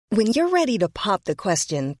When you're ready to pop the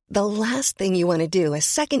question, the last thing you want to do is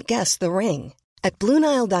second-guess the ring. At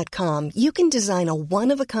BlueNile.com, you can design a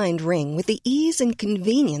one-of-a-kind ring with the ease and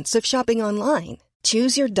convenience of shopping online.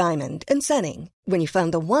 Choose your diamond and setting. When you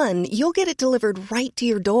find the one, you'll get it delivered right to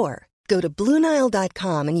your door. Go to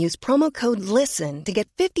BlueNile.com and use promo code LISTEN to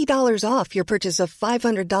get $50 off your purchase of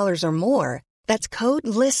 $500 or more. That's code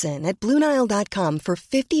LISTEN at BlueNile.com for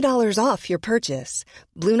 $50 off your purchase.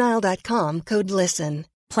 BlueNile.com, code LISTEN.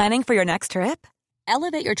 Planning for your next trip?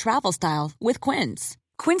 Elevate your travel style with Quince.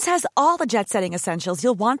 Quince has all the jet-setting essentials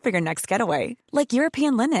you'll want for your next getaway, like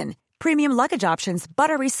European linen, premium luggage options,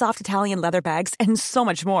 buttery soft Italian leather bags, and so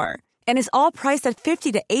much more. And is all priced at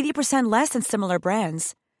 50 to 80% less than similar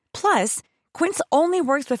brands. Plus, Quince only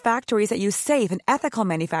works with factories that use safe and ethical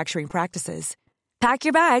manufacturing practices. Pack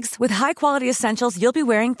your bags with high-quality essentials you'll be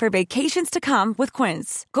wearing for vacations to come with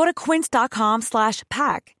Quince. Go to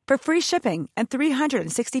quince.com/pack for free shipping and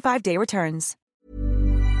 365-day returns.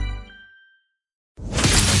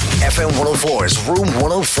 FM 104's Room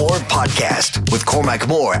 104 podcast with Cormac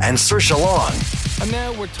Moore and Saoirse Long. And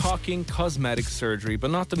now we're talking cosmetic surgery,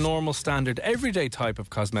 but not the normal, standard, everyday type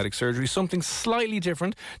of cosmetic surgery, something slightly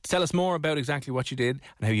different. To tell us more about exactly what you did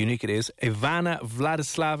and how unique it is, Ivana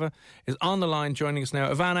Vladislava is on the line joining us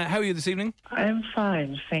now. Ivana, how are you this evening? I'm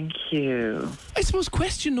fine, thank you. I suppose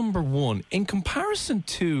question number one, in comparison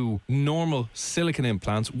to normal silicone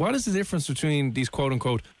implants, what is the difference between these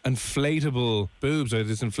quote-unquote inflatable boobs or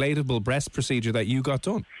this inflatable breast procedure that you got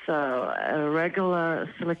done? So, a regular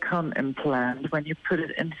silicone implant, when you put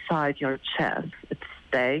it inside your chest, it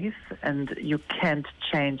stays and you can't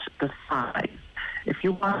change the size. If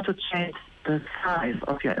you want to change the size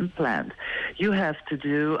of your implant, you have to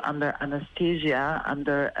do under anesthesia,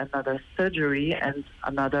 under another surgery and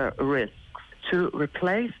another risk to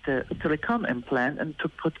replace the silicone implant and to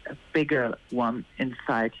put a bigger one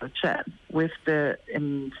inside your chest. With the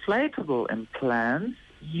inflatable implants,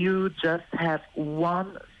 you just have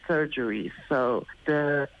one surgery, so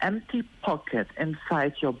the empty pocket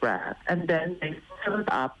inside your breast, and then they fill it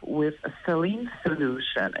up with a saline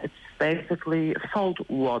solution. It's basically salt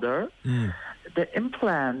water. The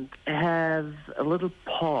implant has a little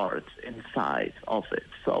port inside of it.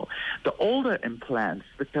 So the older implants,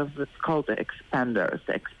 because it's called the expanders,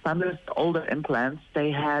 the older implants,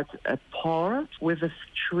 they had a port with a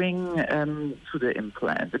string to the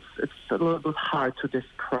implant. It's a little bit hard to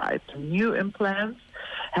describe. The new implants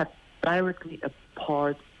have directly a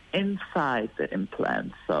port inside the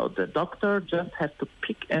implant. So the doctor just has to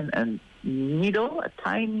pick in a needle, a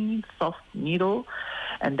tiny, soft needle,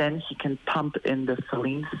 and then he can pump in the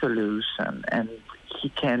saline solution and he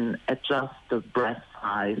can adjust the breast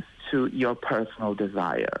size to your personal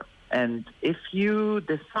desire. And if you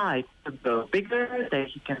decide to go bigger, then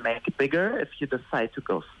he can make it bigger. If you decide to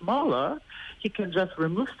go smaller, he can just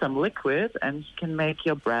remove some liquid and he can make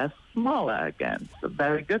your breast smaller again. So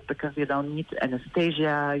very good, because you don't need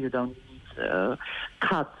anesthesia, you don't need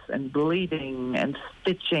cuts and bleeding and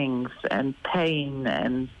stitchings and pain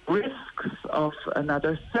and risks of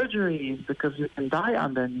another surgery, because you can die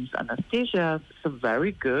underneath anesthesia. It's a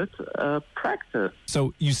very good practice.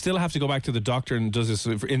 So you still have to go back to the doctor and does this.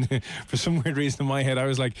 For some weird reason in my head, I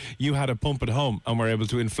was like, you had a pump at home and were able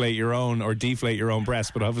to inflate your own or deflate your own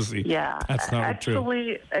breast, but obviously that's not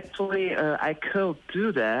true. Actually, I could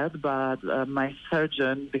do that, but my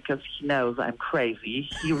surgeon, because he knows I'm crazy,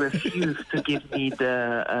 he refused to give me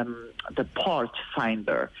the port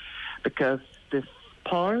finder, because this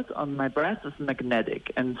part on my breast is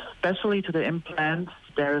magnetic, and especially to the implants,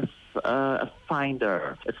 there's a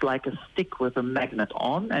finder. It's like a stick with a magnet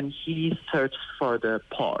on, and he searched for the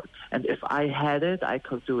port. And if I had it, I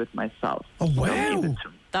could do it myself. Oh, wow.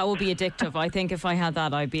 That would be addictive. I think if I had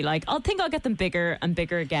that, I'd be like, I'll get them bigger and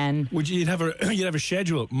bigger again. You'd have a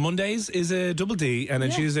schedule. Mondays is a double D, and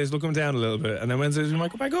then Tuesdays look them down a little bit, and then Wednesdays you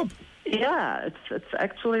might go back up. Yeah, it's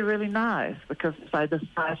actually really nice, because if I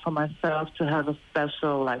decide for myself to have a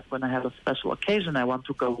special, like when I have a special occasion, I want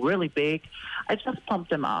to go really big, I just pump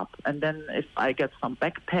them up. And then if I get some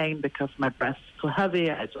back pain because my breast is too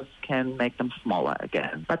heavy, I just can make them smaller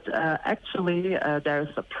again. But actually, there's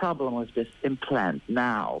a problem with this implant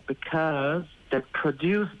now, because they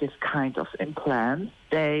produce this kind of implants,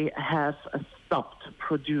 they have stopped to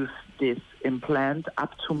produce this implant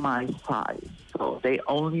up to my size. So they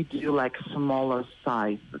only do like smaller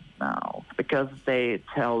sizes now, because they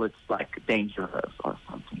tell it's like dangerous or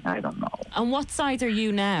something. I don't know. And what size are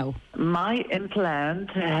you now? My implant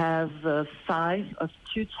has a size of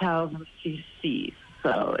 2000 cc.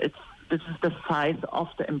 So it's This is the size of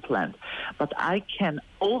the implant. But I can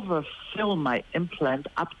overfill my implant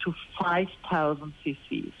up to 5,000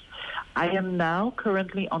 cc's. I am now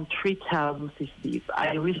currently on 3,000 cc's.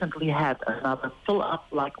 I recently had another fill-up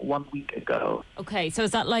like 1 week ago. Okay, so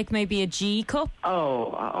is that like maybe a G cup?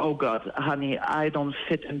 Oh God, honey, I don't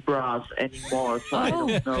fit in bras anymore, so I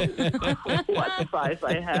don't know what size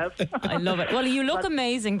I have. I love it. Well, you look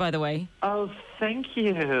amazing, by the way. Oh, thank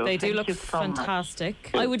you. They do look you so fantastic.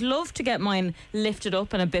 much. I would love to get mine lifted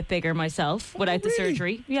up and a bit bigger myself without the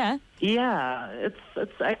surgery. Yeah. Yeah,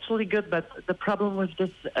 it's actually good, but the problem with this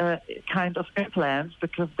kind of implants,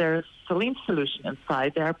 because there's saline solution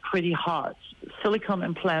inside, they are pretty hard. Silicone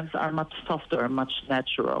implants are much softer, much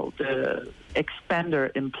natural. The expander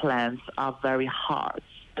implants are very hard,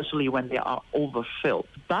 especially when they are overfilled.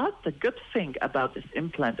 But the good thing about this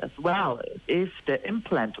implant as well is if the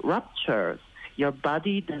implant ruptures, your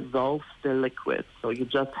body dissolves the liquid. So you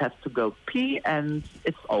just have to go pee and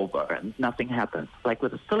it's over and nothing happens. Like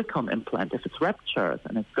with a silicone implant, if it's ruptured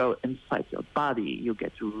and it goes inside your body, you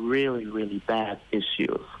get really, really bad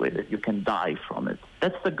issues with it. You can die from it.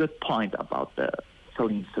 That's the good point about the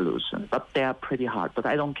saline solution, but they are pretty hard. But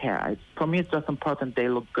I don't care. For me, it's just important they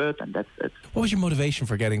look good, and that's it. What was your motivation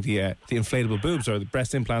for getting the inflatable boobs or the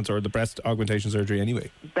breast implants or the breast augmentation surgery anyway?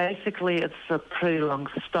 Basically, it's a pretty long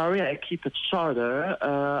story. I keep it shorter.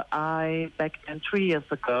 Back then, 3 years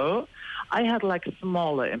ago, I had like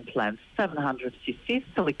smaller implants, 700 cc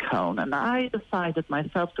silicone, and I decided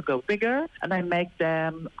myself to go bigger, and I make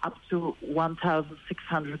them up to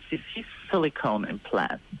 1,600 cc silicone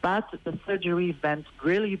implants. But the surgery went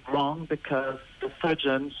really wrong because the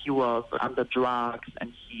surgeon, he was under drugs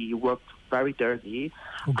and he worked very dirty.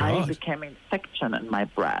 Oh, God. I became infection in my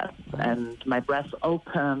breast, and my breast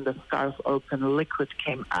opened, the scars opened, liquid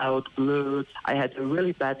came out, blood. I had a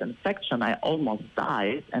really bad infection. I almost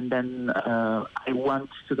died, and then I went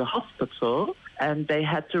to the hospital, and they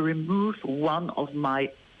had to remove one of my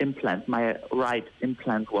implants. My right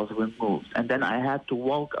implant was removed, and then I had to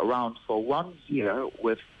walk around for 1 year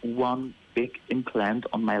with one big implant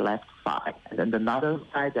on my left side. And then the other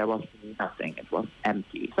side, there was nothing. It was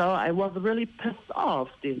empty. So I was really pissed off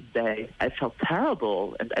this day. I felt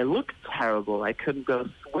terrible, and I looked terrible. I couldn't go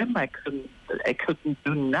swim. I couldn't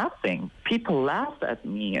do nothing. People laughed at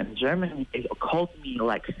me. In Germany, they called me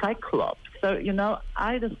like Cyclops. So,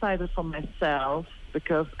 I decided for myself,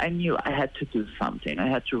 because I knew I had to do something. I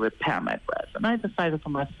had to repair my breast. And I decided for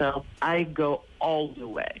myself, I go all the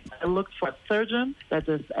way. I looked for a surgeon that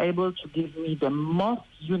is able to give me the most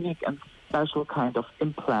unique and special kind of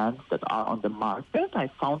implants that are on the market. I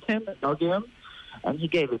found him in Belgium, and he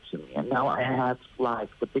gave it to me. And now I have like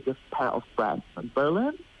the biggest pair of breasts in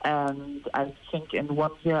Berlin. And I think in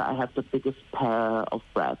 1 year I have the biggest pair of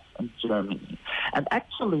breasts in Germany. And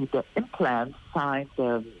actually the implant side,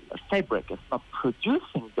 the fabric is not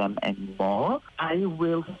producing them anymore. I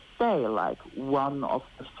will say like one of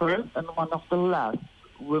the first and one of the last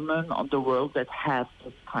women on the world that have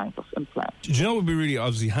this kind of implant. Do you know what would be really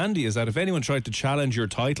obviously handy is that if anyone tried to challenge your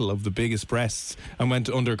title of the biggest breasts and went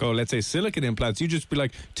to undergo, let's say, silicone implants, you just be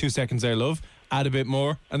like, 2 seconds there, love, add a bit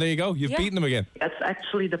more, and there you go. You've beaten them again. That's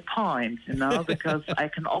actually the point, because I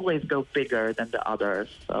can always go bigger than the others.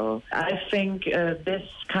 So I think this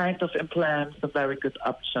kind of implant is a very good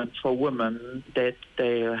option for women that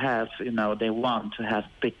they have, they want to have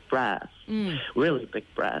big breasts, really big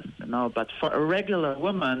breasts, But for a regular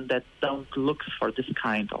woman that don't look for this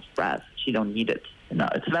kind of breast, she don't need it.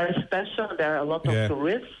 It's very special. There are a lot of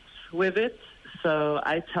risks with it. So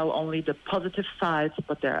I tell only the positive sides,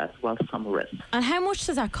 but there are as well some risks. And how much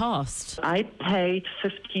does that cost? I paid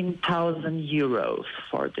 15,000 euros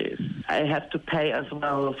for this. I have to pay as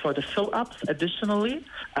well for the fill-ups additionally,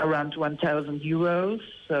 around 1,000 euros.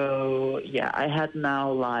 So, I had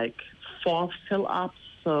now like 4 fill-ups.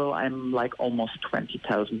 So I'm like almost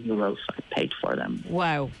 20,000 euros I paid for them.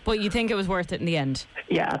 Wow. But you think it was worth it in the end?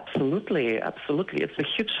 Yeah, absolutely. Absolutely. It's a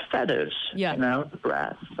huge fetish, the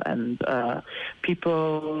breasts. And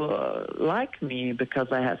people like me because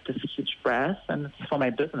I have this huge breast, and it's for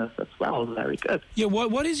my business as well. Very good. Yeah,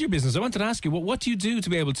 what is your business? I wanted to ask you, what do you do to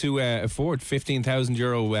be able to afford 15,000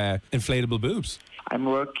 euro inflatable boobs? I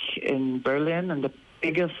work in Berlin, and the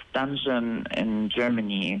biggest dungeon in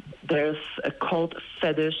Germany. there's a called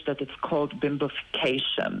fetish that it's called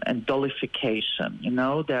bimbofication and dollification. You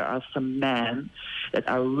know, there are some men that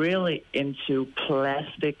are really into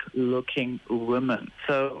plastic-looking women.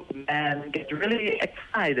 So men get really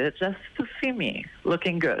excited just to see me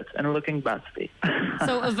looking good and looking busty.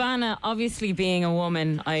 So, Ivana, obviously being a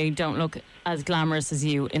woman, I don't look as glamorous as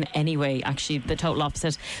you in any way, actually the total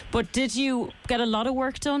opposite. But did you get a lot of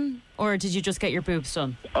work done, or did you just get your boobs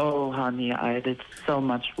done? Oh, honey, I did so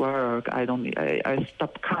much work. I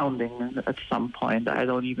stopped counting at some point. I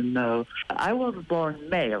don't even know. I was born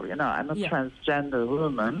male, you know. I'm a transgender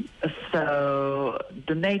woman. So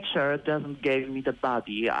the nature doesn't give me the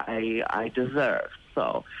body I deserve.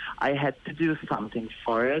 So I had to do something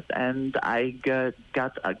for it, and I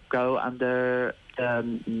got a go under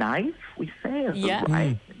the knife, we say.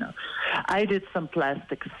 Right, you know. I did some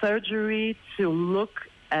plastic surgery to look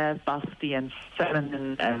as busty and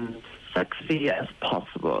feminine and sexy as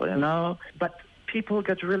possible, you know. But people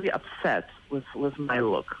get really upset with my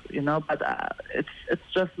look, you know. But it's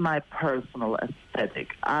just my personal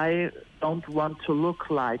aesthetic. I don't want to look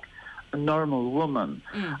like a normal woman.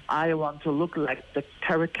 I want to look like the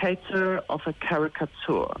caricature of a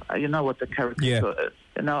caricature. You know what the caricature is?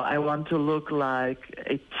 You know, I want to look like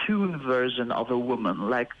a toon version of a woman,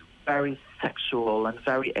 like very sexual and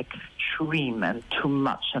very extreme and too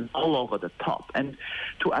much and all over the top. And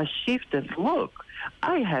to achieve this look,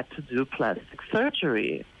 I had to do plastic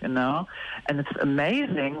surgery, you know. And it's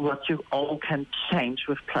amazing what you all can change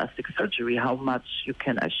with plastic surgery, how much you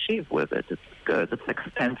can achieve with it. It's good. It's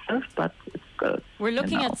expensive, but it's good. We're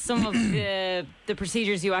looking at some of the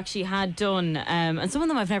procedures you actually had done, and some of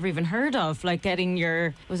them I've never even heard of, like getting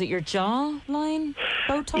your jawline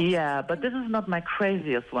Botox? Yeah, but this is not my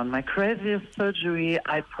craziest one. My craziest surgery,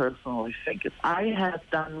 I personally think, is I had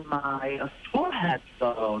done my forehead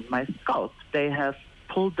bone, my scalp. They have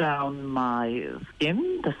pulled down my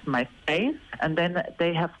skin, that's my face, and then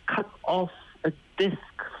they have cut off a disc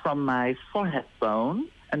from my forehead bone,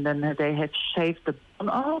 and then they have shaved the bone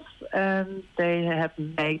off, and they have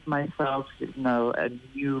made myself, you know, a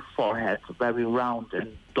new forehead, very round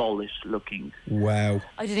and dollish looking. Wow.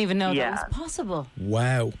 I didn't even know that was possible.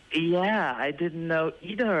 Wow. Yeah, I didn't know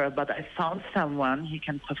either, but I found someone, he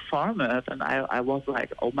can perform it, and I was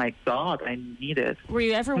like, oh my God, I need it. Were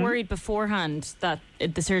you ever worried beforehand that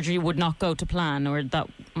the surgery would not go to plan, or that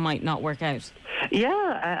might not work out?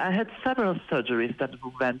 Yeah, I had several surgeries that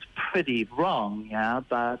went pretty wrong,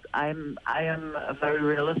 but I am a very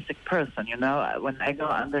realistic person, you know. When I go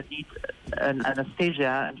underneath an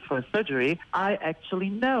anesthesia and for surgery, I actually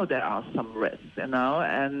know there are some risks, you know,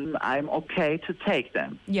 and I'm okay to take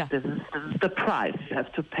them. Yeah. This is the price you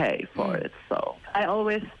have to pay for it. So I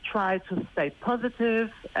always try to stay positive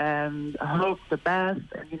and hope the best.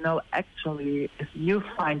 And, you know, actually, if you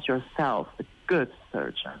find yourself a good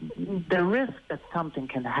surgeon, the risk that something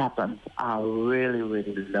can happen are really,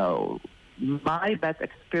 really low. My bad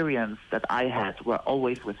experience that I had were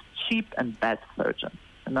always with cheap and bad surgeons.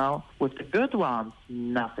 You know, with the good ones,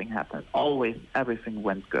 nothing happened. Always, everything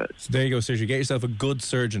went good. So there you go, Saoirse. Get yourself a good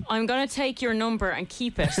surgeon. I'm going to take your number and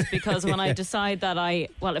keep it, because when I decide that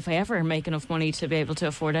if I ever make enough money to be able to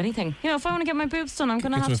afford anything, you know, if I want to get my boobs done, I'm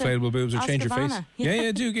going to have to some inflatable boobs or change your face.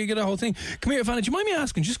 Yeah, do get a whole thing. Come here, Ivana, do you mind me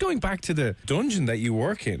asking, just going back to the dungeon that you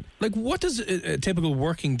work in, like, what does a typical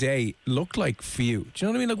working day look like for you? Do you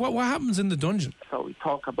know what I mean? Like, what happens in the dungeon? So we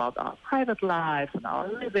talk about our private life and our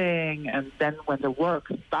living, and then when the work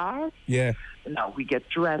starts, you know, we get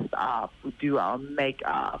dressed up, we do our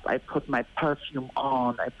makeup, I put my perfume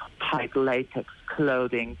on, I put tight latex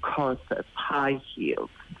clothing, corsets, high heels.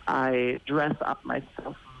 I dress up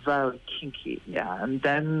myself very kinky, and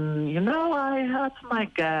then, you know, I have my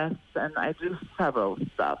guests and I do several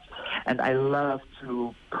stuff. And I love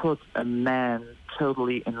to put a man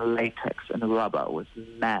totally in latex and rubber with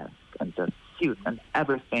mask and the suit and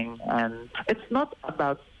everything. And it's not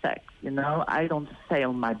about sex, you know. I don't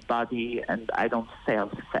sell my body and I don't sell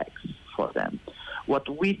sex for them.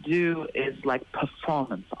 What we do is like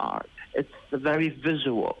performance art. It's very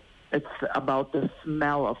visual. It's about the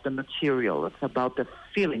smell of the material. It's about the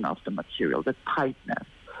feeling of the material, the tightness,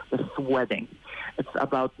 the sweating. It's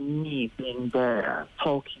about me being there,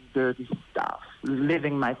 talking dirty stuff,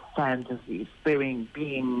 living my fantasies, being,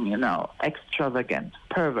 you know, extravagant,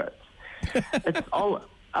 pervert. It's all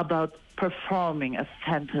about performing a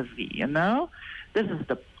fantasy, you know? This is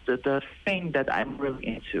the thing that I'm really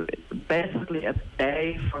into. It's basically a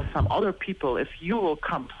day for some other people. If you will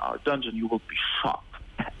come to our dungeon, you will be shocked.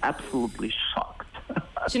 Absolutely shocked.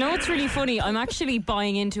 Do you know what's really funny? I'm actually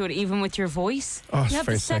buying into it, even with your voice. Oh, you have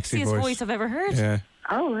the sexiest voice I've ever heard. Yeah.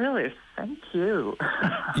 Oh, really? Thank you.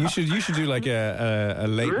 You should do like a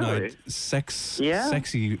late night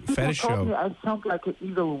sexy fetish show. Me I sound like an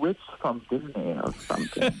evil witch from Disney or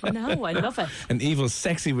something. No, I love it. An evil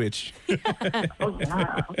sexy witch. Oh,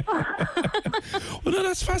 yeah. Well, no,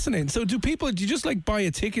 that's fascinating. So do you just like buy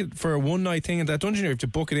a ticket for a one night thing at that dungeon, or you have to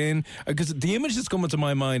book it in? Because the image that's coming to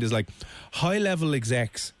my mind is like high level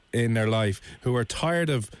execs in their life who are tired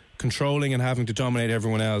of controlling and having to dominate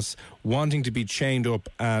everyone else, wanting to be chained up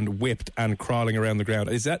and whipped and crawling around the ground.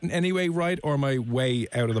 Is that in any way right, or am I way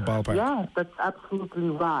out of the ballpark? Yes, that's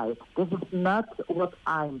absolutely right. This is not what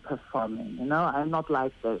I'm performing, I'm not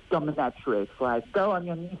like the dominatrix, like go on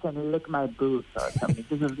your knees and lick my boots or something.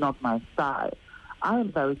 This is not my style.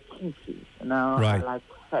 I'm very kinky, Right. I like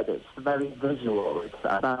fetish, very visual. It's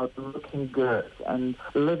about looking good and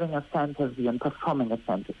living a fantasy and performing a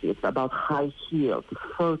fantasy. It's about high heels,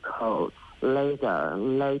 fur coats, leather,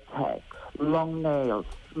 latex, long nails,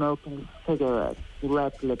 smoking cigarettes,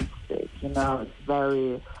 red lipstick. It's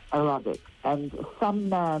very erotic. And some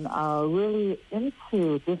men are really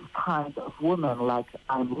into this kind of woman like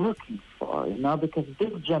I'm looking for, because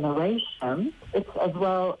this generation, it's as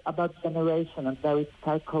well about generation and very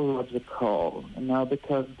psychological,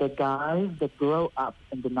 because the guys that grow up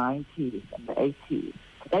in the 90s and the 80s,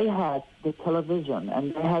 they had the television,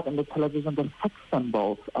 and they had in the television the sex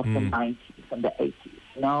symbols of the 90s and the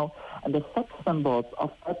 80s, and the sex symbols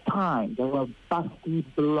of that time, they were busty,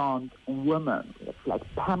 blonde women, like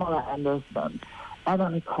Pamela Anderson, Anna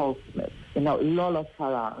Nicole Smith, Lola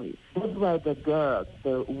Ferrari. Those were the girls,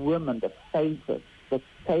 the women, the faces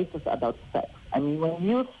about sex. I mean, when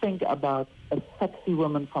you think about a sexy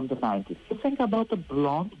woman from the 90s, you think about a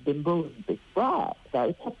blonde bimbo with big breasts.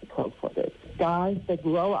 Very typical for this. Guys, they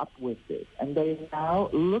grow up with this, and they're now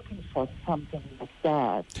looking for something like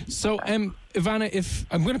that. So, Ivana, if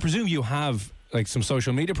I'm going to presume you have like some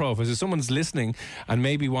social media profiles, if someone's listening and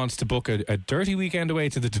maybe wants to book a dirty weekend away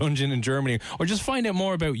to the dungeon in Germany, or just find out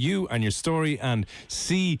more about you and your story and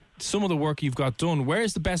see some of the work you've got done,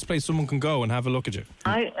 where's the best place someone can go and have a look at you?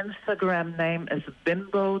 My Instagram name is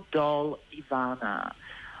Bimbo Doll Ivana.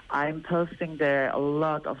 I'm posting there a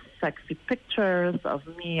lot of sexy pictures of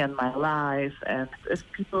me and my life, and if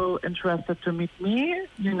people interested to meet me,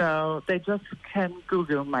 they just can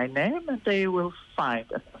Google my name and they will find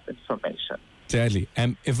enough information. Deadly.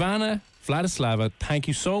 Ivana Vladislava, thank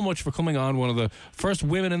you so much for coming on. One of the first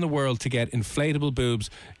women in the world to get inflatable boobs.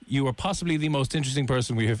 You are possibly the most interesting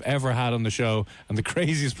person we have ever had on the show, and the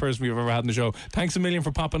craziest person we've ever had on the show. Thanks a million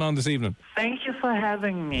for popping on this evening. Thank you for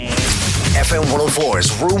having me. FM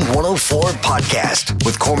 104's Room 104 podcast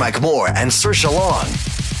with Cormac Moore and Saoirse Long.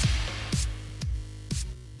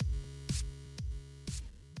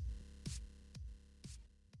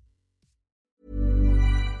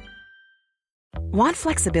 Want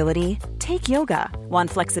flexibility? Take yoga. Want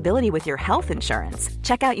flexibility with your health insurance?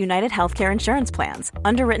 Check out United Healthcare Insurance Plans.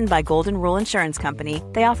 Underwritten by Golden Rule Insurance Company,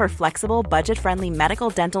 they offer flexible, budget-friendly medical,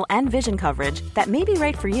 dental, and vision coverage that may be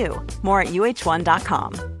right for you. More at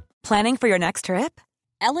uh1.com. Planning for your next trip?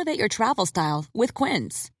 Elevate your travel style with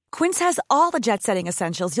Quince. Quince has all the jet-setting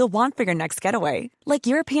essentials you'll want for your next getaway, like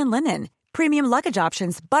European linen, premium luggage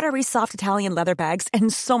options, buttery soft Italian leather bags,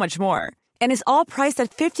 and so much more. And is all priced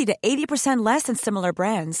at 50 to 80% less than similar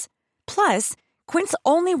brands. Plus, Quince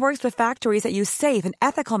only works with factories that use safe and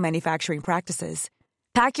ethical manufacturing practices.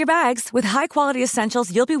 Pack your bags with high-quality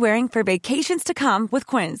essentials you'll be wearing for vacations to come with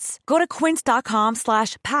Quince. Go to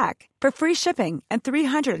quince.com/pack for free shipping and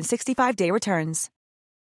 365-day returns.